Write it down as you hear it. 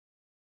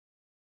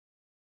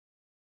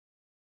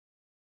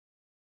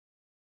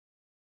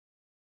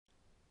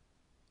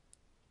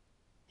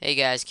Hey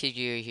guys, Kid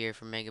Guru here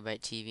from Megabyte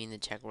TV and the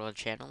Tech World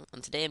channel,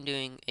 and today I'm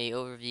doing a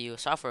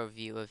software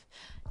overview of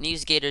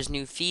NewsGator's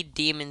new Feed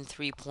Daemon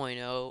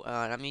 3.0.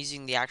 And I'm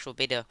using the actual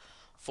beta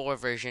 4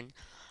 version.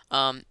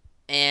 Um,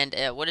 and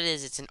what it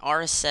is, it's an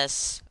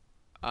RSS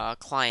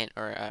client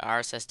or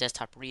RSS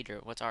desktop reader.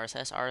 What's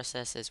RSS?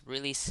 RSS is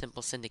really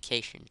simple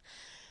syndication.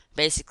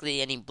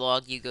 Basically, any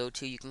blog you go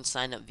to, you can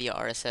sign up via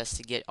RSS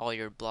to get all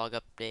your blog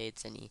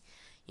updates, any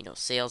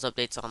sales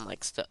updates on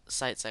like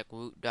sites like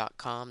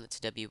woot.com. That's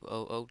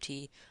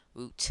WOOT,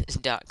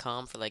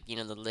 woot.com for like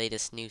the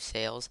latest new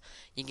sales.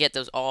 You can get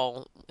those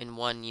all in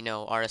one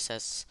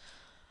RSS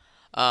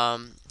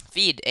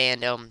feed,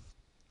 and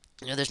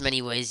there's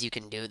many ways you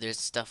can do. There's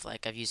stuff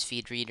like I've used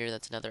Feed Reader.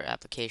 That's another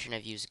application.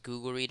 I've used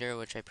Google Reader,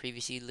 which I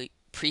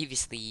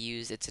previously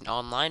used. It's an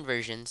online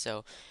version,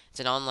 so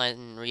it's an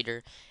online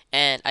reader.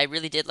 And I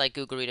really did like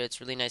Google Reader. It's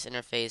really nice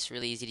interface,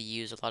 really easy to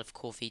use, a lot of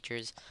cool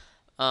features.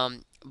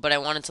 But I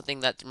wanted something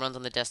that runs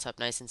on the desktop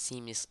nice and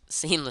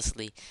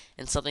seamlessly,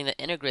 and something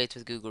that integrates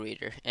with Google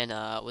Reader. And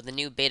with the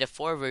new Beta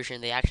 4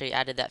 version, they actually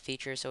added that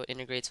feature, so it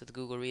integrates with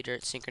Google Reader,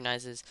 it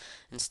synchronizes,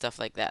 and stuff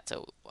like that.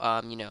 So,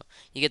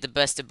 you get the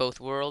best of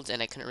both worlds,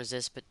 and I couldn't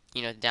resist but,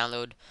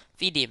 download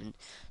VDemon.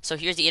 So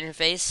here's the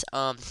interface,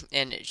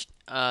 and this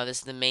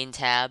is the main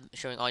tab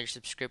showing all your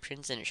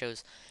subscriptions, and it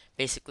shows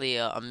basically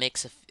a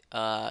mix of,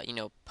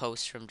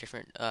 posts from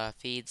different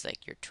feeds, like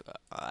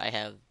I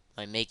have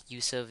my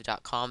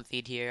makeuseof.com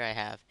feed here. I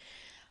have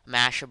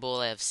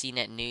Mashable. I have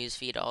CNET News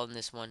feed all in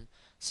this one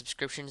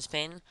subscriptions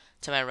pane.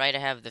 To my right, I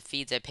have the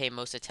feeds I pay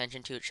most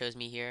attention to. It shows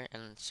me here,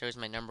 and it shows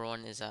my number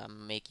one is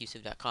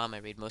makeuseof.com. I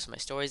read most of my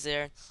stories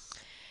there,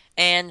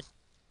 and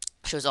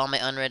shows all my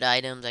unread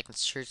items. I can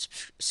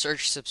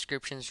search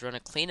subscriptions, run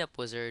a cleanup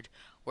wizard,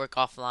 work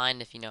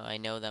offline if I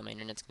know that my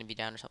internet's gonna be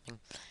down or something,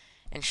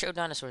 and show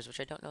dinosaurs, which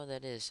I don't know what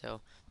that is.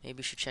 So maybe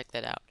you should check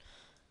that out.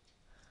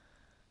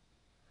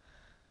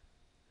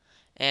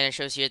 And it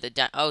shows here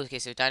that okay,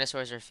 so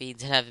dinosaurs are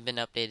feeds that haven't been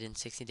updated in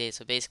 60 days.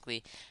 So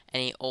basically,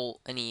 any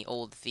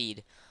old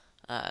feed.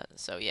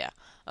 So yeah.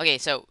 Okay,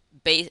 so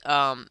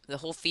the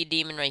whole feed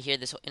daemon right here,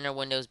 this inner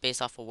window is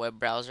based off a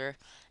web browser.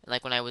 And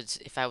like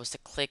if I was to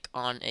click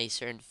on a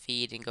certain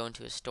feed and go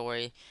into a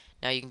story,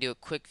 now you can do a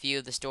quick view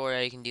of the story,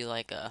 or you can do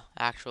like a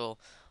actual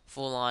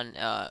full on,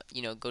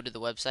 go to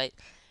the website.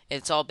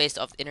 It's all based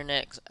off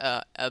internet,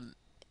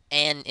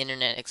 and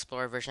Internet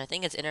Explorer version. I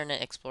think it's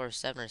Internet Explorer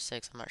 7 or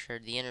 6. I'm not sure.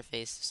 The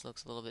interface just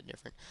looks a little bit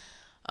different.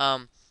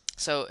 Um,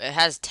 so it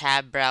has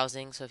tab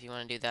browsing. So if you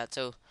want to do that,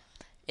 so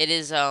it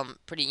is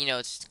pretty.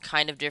 It's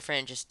kind of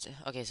different. Just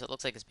okay. So it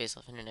looks like it's based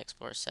off Internet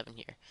Explorer 7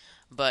 here,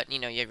 but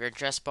you have your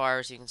address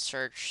bars. You can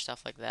search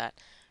stuff like that.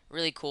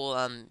 Really cool.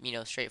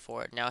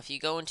 Straightforward. Now, if you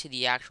go into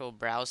the actual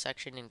browse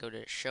section and go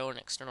to show an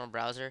external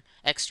browser,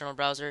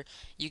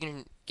 you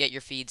can get your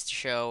feeds to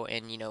show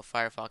in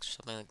Firefox or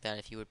something like that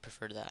if you would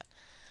prefer that.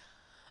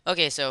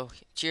 Okay, so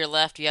to your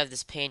left, you have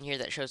this pane here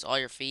that shows all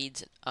your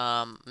feeds.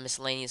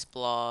 Miscellaneous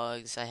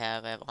blogs. I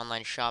have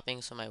online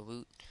shopping, so my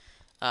Woot,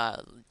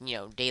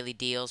 daily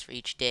deals for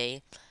each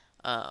day.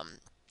 Um,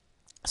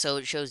 so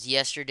it shows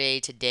yesterday,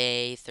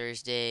 today,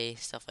 Thursday,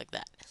 stuff like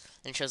that.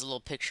 And it shows a little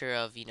picture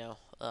of,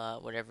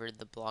 whatever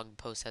the blog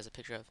post has a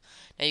picture of.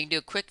 Now you can do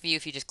a quick view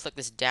if you just click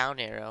this down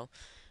arrow.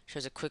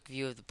 Shows a quick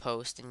view of the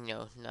post, and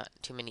not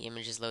too many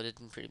images loaded,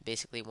 and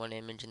basically one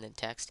image and then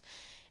text.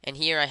 And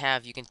here I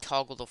have, you can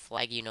toggle the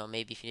flag,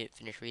 maybe if you didn't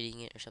finish reading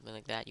it or something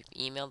like that. You can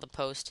email the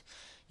post.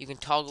 You can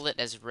toggle it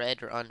as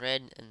read or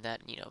unread, and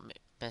that,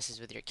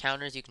 messes with your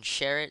counters. You can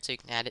share it, so you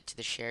can add it to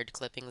the shared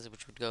clippings,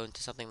 which would go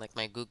into something like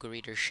my Google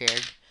Reader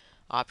shared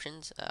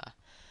options.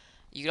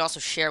 You can also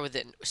share with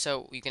it,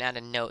 so you can add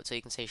a note, so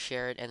you can say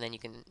share it, and then you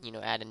can,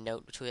 add a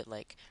note to it,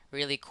 like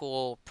really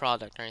cool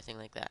product or anything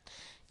like that.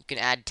 You can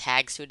add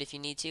tags to it if you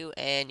need to,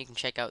 and you can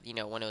check out,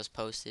 when it was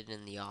posted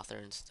and the author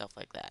and stuff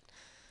like that.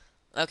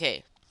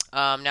 Okay.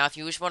 Now, if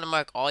you just want to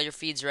mark all your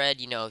feeds read,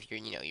 if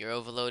you're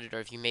overloaded, or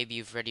if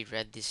you've already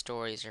read these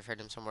stories or have heard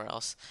them somewhere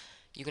else,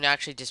 you can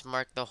actually just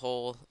mark the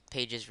whole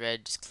pages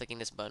read. Just clicking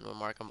this button will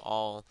mark them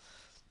all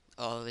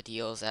the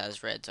deals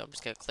as read. So I'm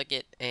just gonna click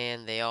it,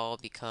 and they all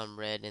become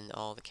red, and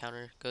all the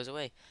counter goes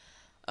away.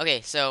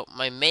 Okay, so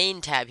my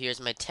main tab here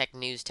is my tech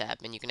news tab,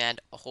 and you can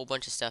add a whole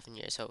bunch of stuff in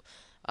here. So,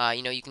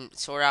 you can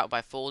sort out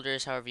by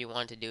folders, however you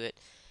want to do it,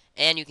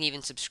 and you can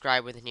even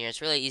subscribe within here.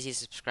 It's really easy to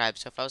subscribe.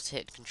 So if I was to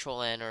hit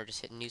Control N or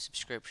just hit New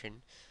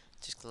Subscription,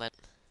 just let,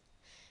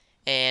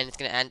 and it's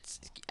gonna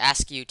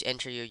ask you to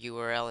enter your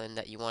URL in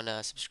that you want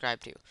to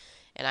subscribe to.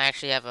 And I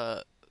actually have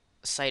a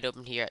site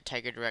open here at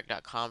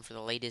tigerdirect.com for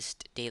the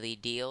latest daily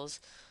deals.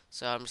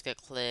 So I'm just gonna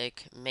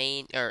click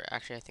main, or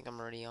actually I think I'm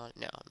already on.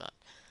 No, I'm not.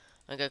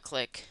 I'm gonna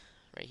click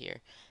right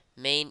here,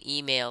 main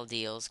email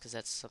deals, because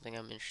that's something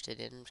I'm interested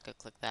in. I'm just gonna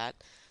click that.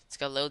 It's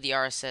gonna load the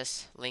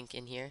RSS link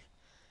in here,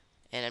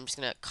 and I'm just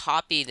gonna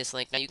copy this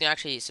link. Now you can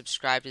actually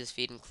subscribe to this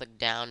feed and click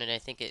down, and I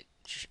think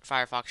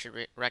Firefox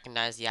should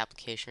recognize the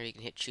application, or you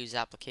can hit choose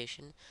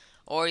application,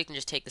 or you can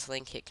just take this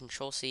link, hit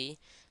Control C,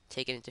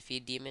 take it into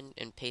Feed Daemon,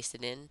 and paste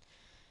it in,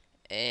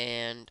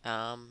 And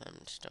I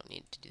just don't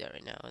need to do that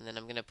right now. And then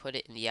I'm gonna put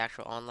it in the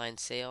actual online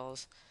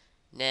sales.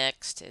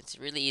 Next, it's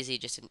really easy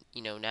just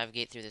to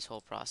navigate through this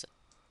whole process.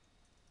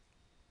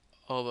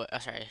 Oh,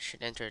 but sorry, I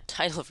should enter a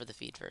title for the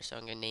feed first. So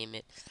I'm gonna name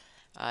it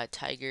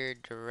Tiger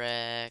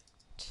Direct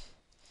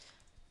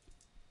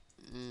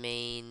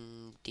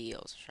Main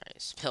Deals. Sorry, I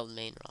spelled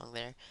main wrong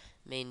there.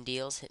 Main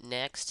Deals. Hit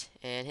next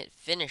and hit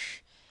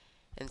finish.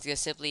 And it's going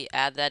to simply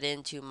add that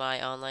into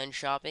my online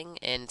shopping,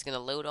 and it's going to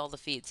load all the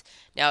feeds.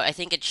 Now, I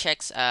think it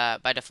checks,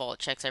 by default, it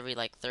checks every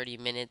like 30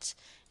 minutes.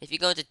 If you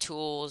go into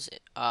tools,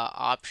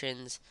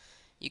 options,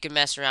 you can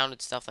mess around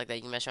with stuff like that.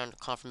 You can mess around with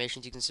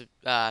confirmations. You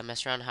can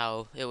mess around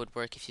how it would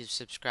work if you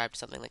subscribe to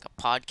something like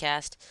a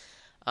podcast,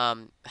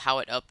 how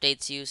it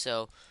updates you.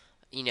 So,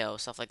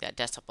 stuff like that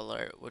desktop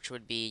alert, which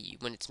would be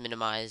when it's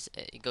minimized,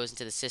 it goes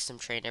into the system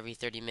tray, and every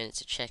 30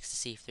 minutes it checks to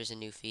see if there's a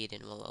new feed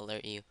and will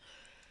alert you.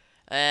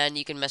 And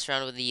you can mess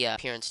around with the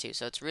appearance too.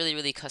 So it's really,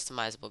 really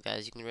customizable,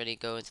 guys. You can really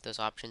go into those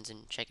options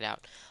and check it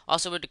out.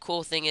 Also, what the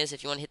cool thing is,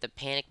 if you want to hit the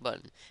panic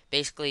button,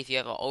 basically, if you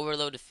have an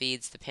overload of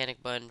feeds, the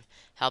panic button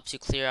helps you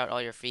clear out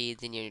all your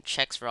feeds and your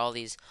checks for all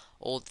these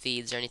old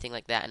feeds or anything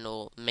like that, and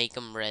it'll make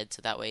them red.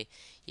 So that way,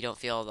 you don't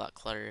feel all that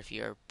clutter if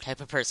you're a type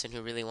of person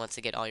who really wants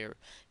to get all your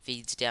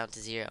feeds down to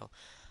zero.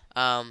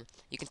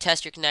 You can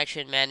test your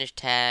connection, manage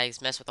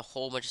tags, mess with a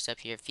whole bunch of stuff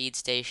here. Feed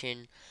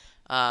station,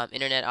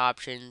 internet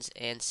options,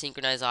 and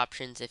synchronize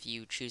options if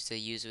you choose to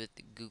use with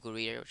Google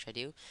Reader, which I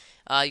do.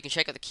 You can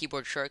check out the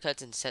keyboard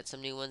shortcuts and set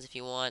some new ones if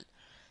you want.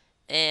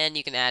 And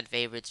you can add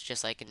favorites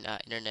just like in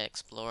Internet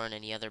Explorer and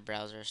any other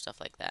browser, stuff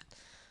like that.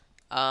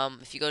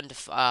 If you go into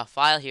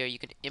file here, you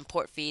can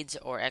import feeds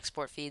or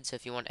export feeds. So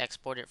if you want to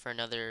export it for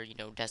another,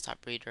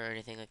 desktop reader or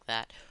anything like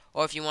that,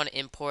 or if you want to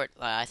import,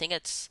 I think I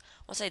want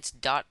to say it's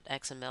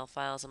 .xml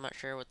files. I'm not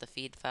sure what the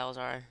feed files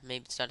are.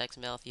 Maybe it's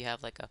 .xml. If you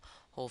have like a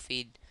whole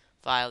feed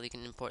file, you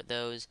can import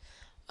those.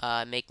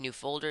 Make new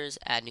folders,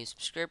 add new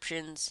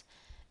subscriptions,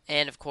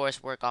 and of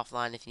course work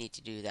offline if you need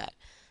to do that.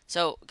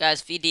 So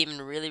guys, Feed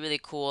Demon, really really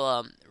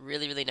cool,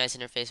 really nice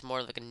interface,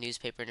 more like a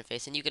newspaper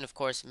interface, and you can of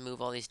course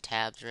move all these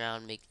tabs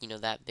around, make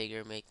that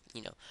bigger, make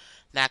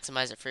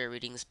maximize it for your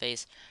reading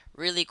space.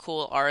 Really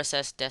cool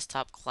RSS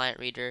desktop client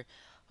reader.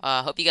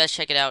 Hope you guys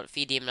check it out,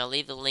 Feed Demon. I'll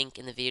leave the link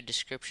in the video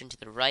description to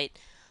the right.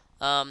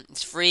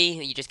 It's free.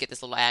 You just get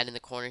this little ad in the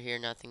corner here.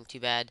 Nothing too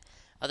bad.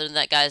 Other than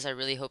that, guys, I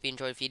really hope you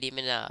enjoyed Feed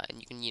Demon. And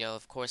you can,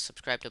 of course,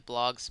 subscribe to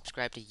blogs,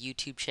 subscribe to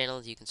YouTube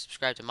channels. You can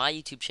subscribe to my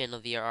YouTube channel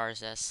via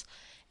RSS,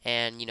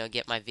 and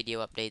get my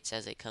video updates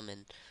as they come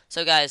in.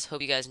 So, guys,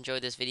 hope you guys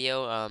enjoyed this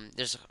video.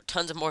 There's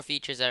tons of more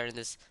features that are in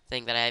this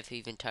thing that I haven't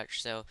even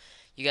touched. So,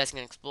 you guys can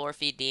explore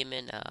Feed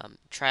Demon.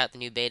 Try out the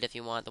new beta if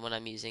you want, the one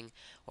I'm using,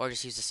 or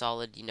just use the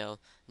solid,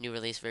 new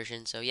release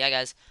version. So, yeah,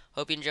 guys.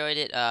 Hope you enjoyed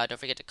it. Don't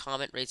forget to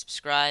comment, rate,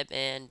 subscribe,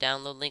 and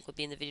download link will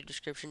be in the video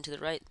description to the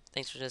right.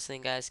 Thanks for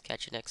listening, guys.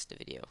 Catch you next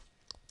video.